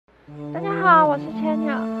大家好，我是千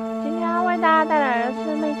鸟，今天要为大家带来的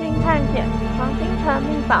是秘境探险黄金城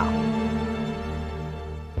秘宝。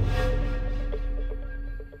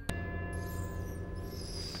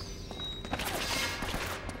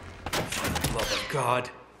Love of God.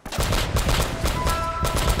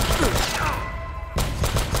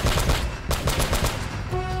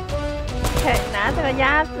 OK， 拿这个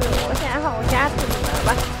鸭子，我现在换我鸭子了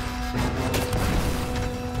吧。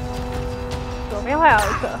左边会有一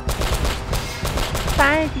个，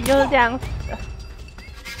上一集就是这样子的。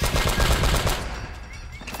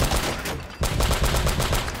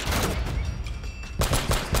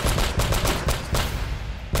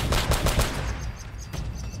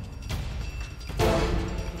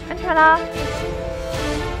安全了，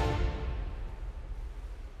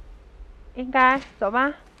应该走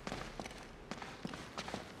吧。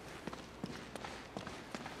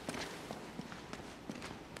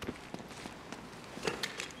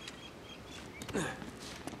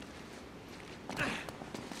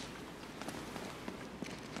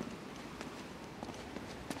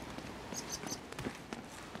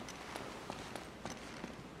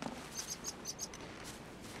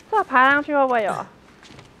这爬上去会不会有？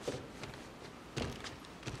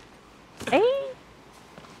哎，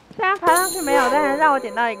虽然爬上去没有，但是让我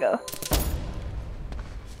捡到一个。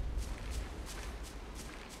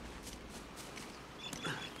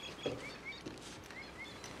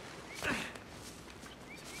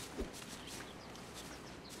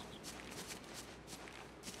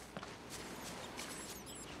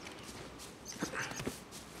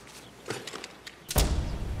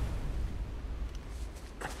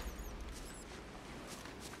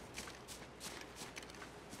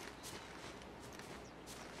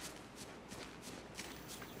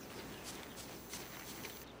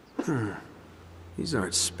These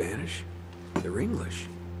aren't Spanish. They're English.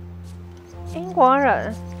 英国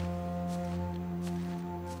人。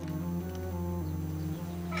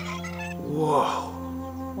Whoa.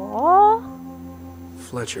 哦。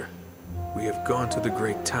Fletcher, we have gone to the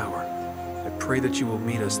Great Tower. I pray that you will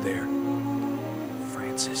meet us there.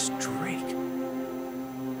 Francis Drake.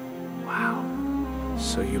 Wow.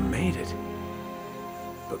 So you made it.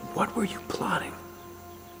 But what were you plotting?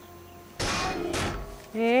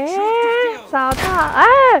 诶，找到！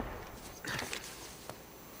哎，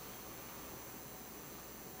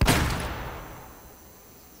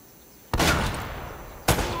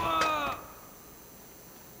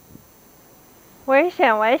危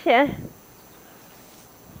险，危险！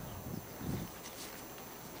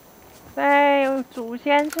所以祖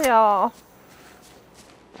先是有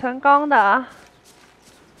成功的，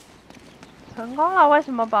成功了，为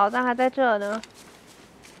什么宝藏还在这呢？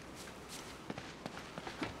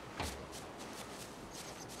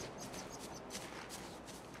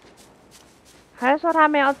还是说他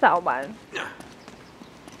没有找完？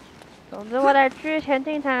总之，我得继续前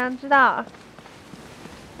进才能知道。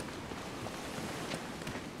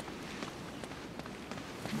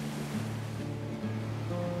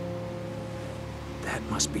That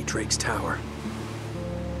must be Drake's tower.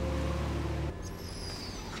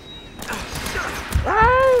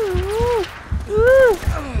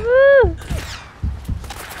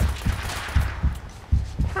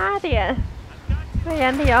 差点。这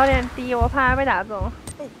眼底有点低，我怕被打中。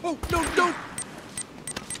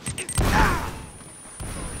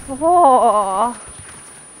哦，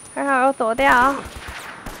还好有躲掉。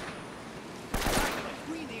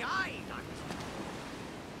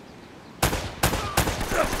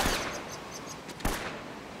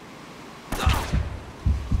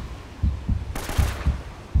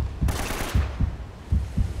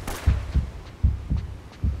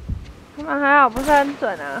他们还好不是很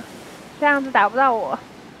准啊。这样子打不到我。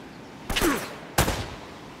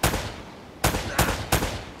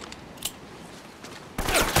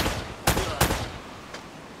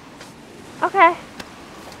OK，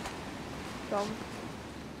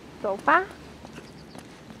 走吧。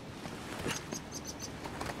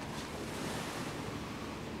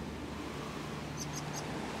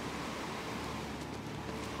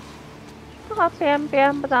这个边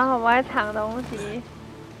边不知道会不会藏东西。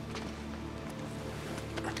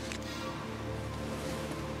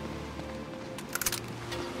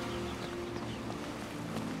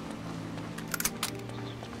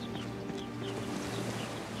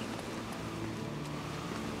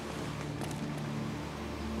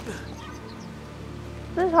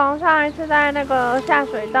自从上一次在那个下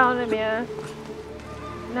水道那边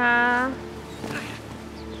拿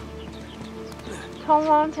冲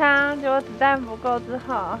锋枪，结果子弹不够之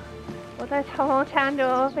后，我对冲锋枪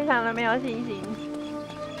就非常的没有信心。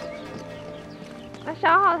它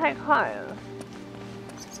消耗太快了。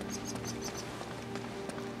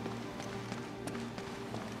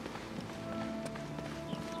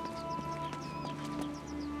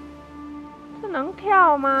能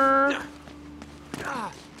跳吗？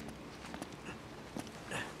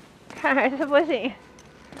看还是不行。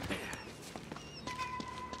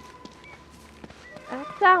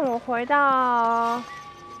这样我回到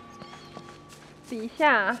底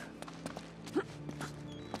下，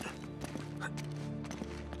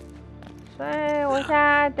所以我现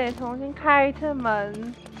在得重新开一次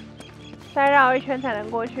门，再绕一圈才能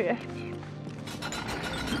过去。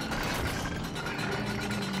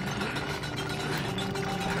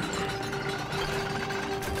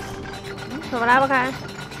怎么拉不开？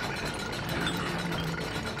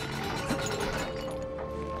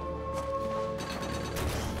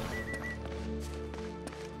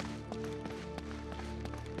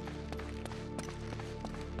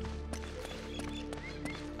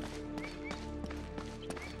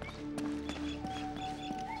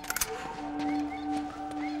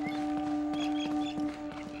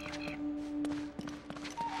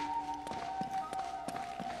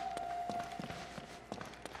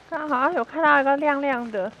刚好像有看到一个亮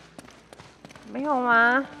亮的，没有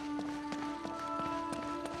吗？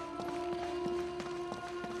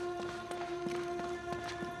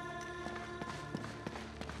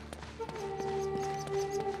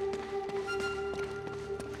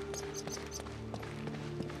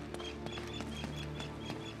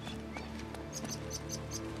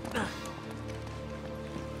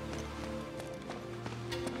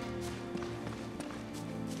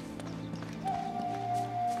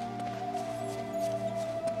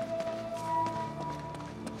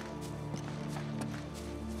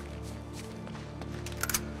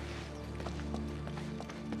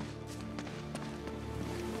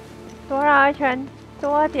多绕一圈，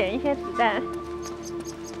多点一些子弹。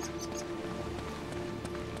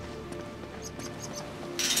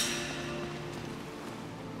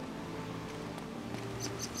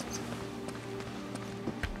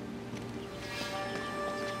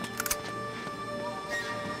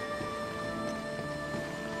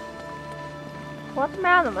我这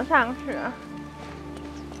边要怎么上去啊？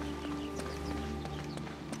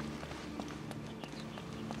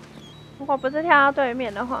如果不是跳到对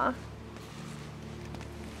面的话。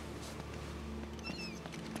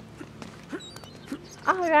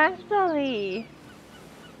啊，原来是这里。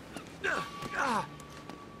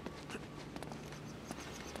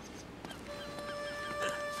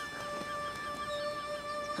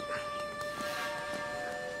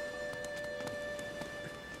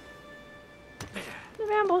这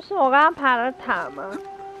边不是我刚刚爬的塔吗？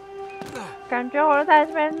感觉我在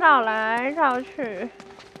这边绕来绕去。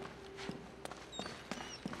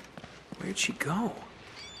Where'd she go?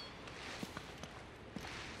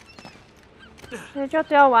 所以就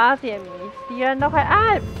只有我要解谜，敌人都会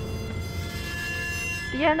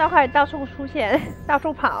敌人都会到处出现，到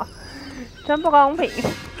处跑，真不公平。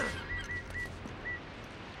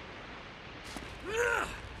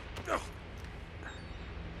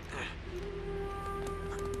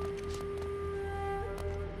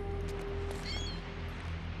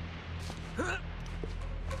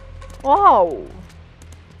哇哦，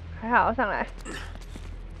还好上来，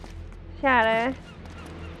下来嘞。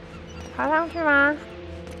爬上去吗？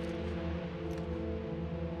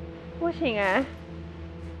不行哎！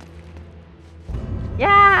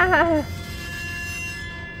呀！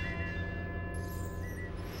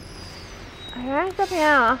原来这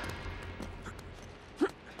边啊！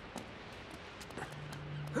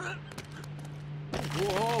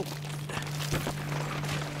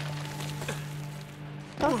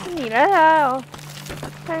都是你了，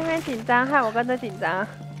在那边紧张，害我跟着紧张。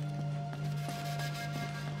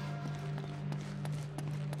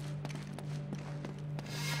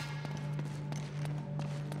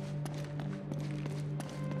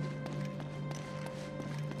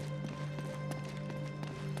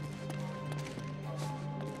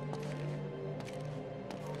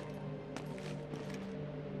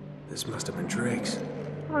This must have been Drake's.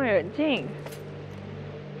 望远镜，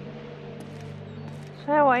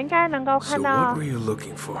所以我应该能够看 So 到 what were you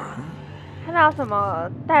looking for, huh? 看到什么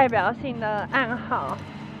代表性的暗号。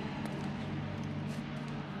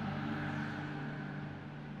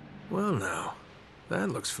Well, now, that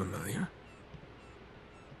looks familiar.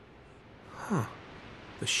 Huh.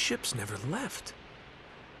 The ship's never left.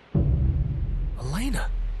 Elena.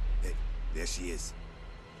 Hey, there she is.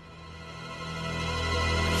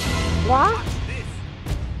 哇！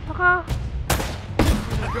糟糕！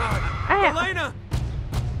 Oh God. 哎呀！ Elena!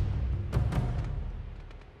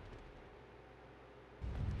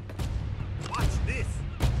 Watch this.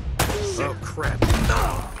 Oh crap.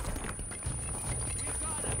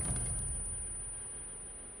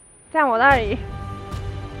 这样我到底……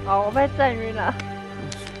哦，我被震晕了。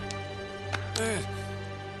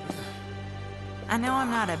I know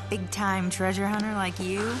I'm not a big-time treasure hunter like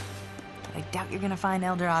you, but I doubt you're gonna find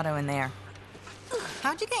El Dorado in there.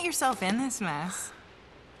 How'd you get yourself in this mess?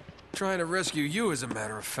 Trying to rescue you, as a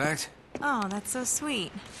matter of fact. Oh, that's so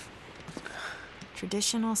sweet.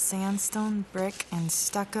 Traditional sandstone, brick, and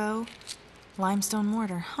stucco. Limestone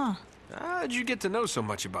mortar, huh? How'd you get to know so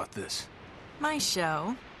much about this? My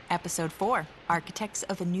show, Episode 4, Architects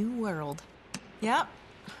of a New World. Yep.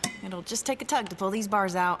 It'll just take a tug to pull these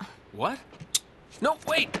bars out. What? No,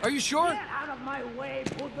 wait, are you sure? Get out of my way,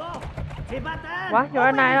 puto! Tibatan, What? You're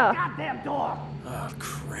open not this up. goddamn door! Oh,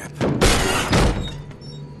 crap.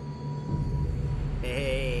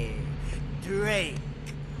 Hey, Drake.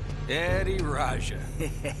 Eddie Raja.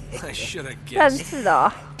 I should have 认 guessed. 识的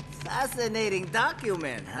哦。 Fascinating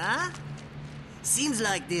document, huh? Seems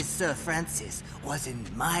like this Sir Francis was in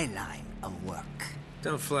my line of work.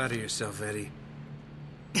 Don't flatter yourself, Eddie.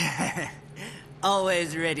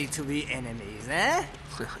 Always ready to be enemies, eh?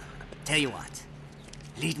 Tell you what,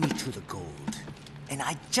 lead me to the gold, and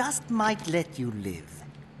I just might let you live.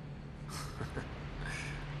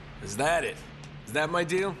 Is that it? Is that my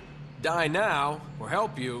deal? Die now, or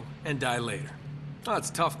help you, and die later. Oh, it's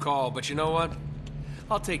a tough call, but you know what?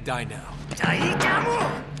 I'll take die now.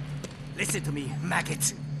 Listen to me,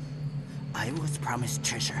 maggot. I was promised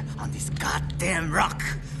treasure on this goddamn rock.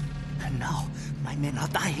 And now, my men are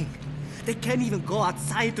dying. They can't even go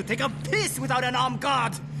outside to take a piss without an armed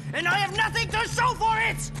guard. And I have nothing to show for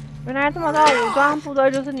it! 原来这么多武装部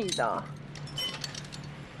队就是你的。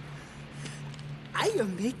 I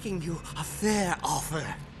am making you a fair offer.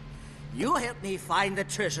 You help me find the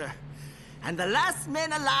treasure, and the last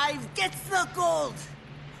man alive gets the gold.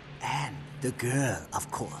 And the girl,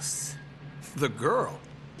 of course. The girl?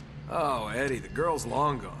 Oh, Eddie, the girl's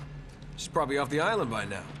long gone. She's probably off the island by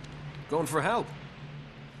now. Going for help.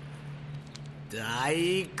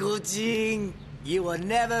 Daikujin, you were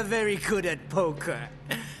never very good at poker.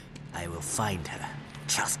 I will find her.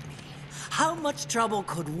 Trust me. How much trouble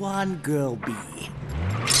could one girl be?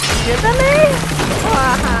 觉得呢？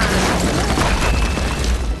哇哈！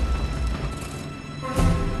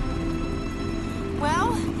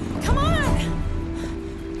 Well, come on!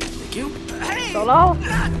 Thank you. Hey! 走喽！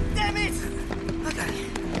 God damn it!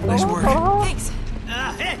 走 Nice 喽 work. 走喽！ Thanks.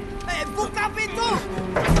 Hey! Hey! Buka pintu!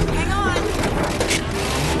 Hang on.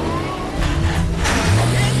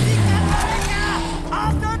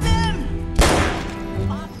 After them!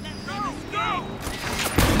 I've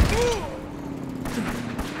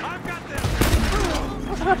got them!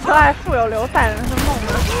 这个车还富有流弹，是梦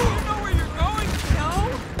吗？ You know where you're going? No?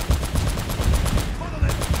 Follow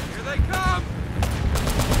them! Here they come!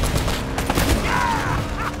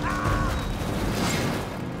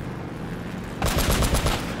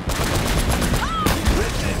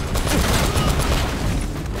 Listen!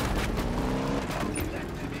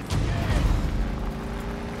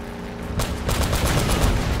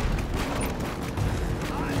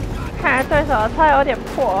 看来对手的车有点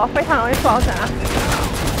破，非常容易爆炸。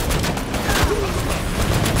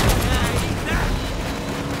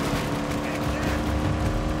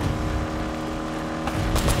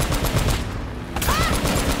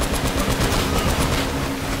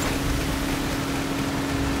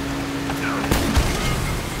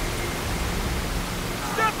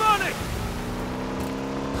 Step on it!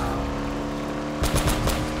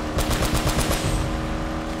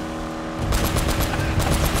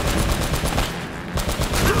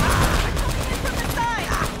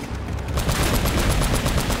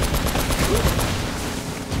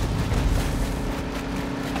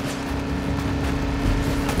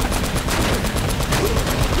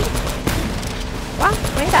 哇，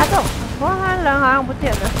没打中！哇，人好像不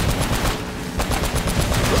见了。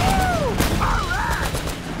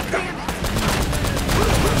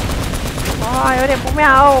哇，有点不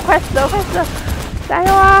妙哦，我快死了，快死了！加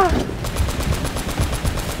油啊！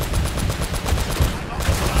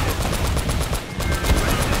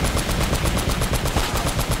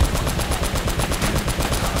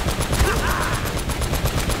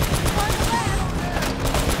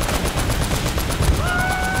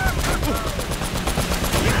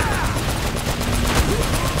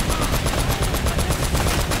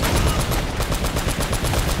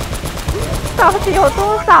到底有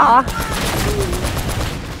多少啊？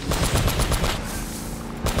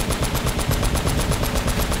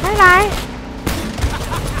还来！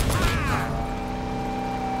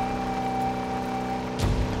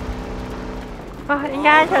啊，应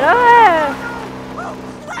该安全了。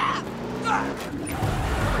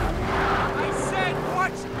 I said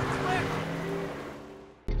watch the clip!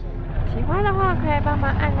 喜欢的话可以帮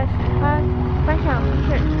忙按个喜欢，分享出去，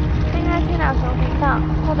并在千岛大熊频道，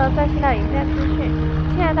获得最新的影片资讯。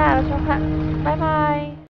谢谢大家的收看，拜拜。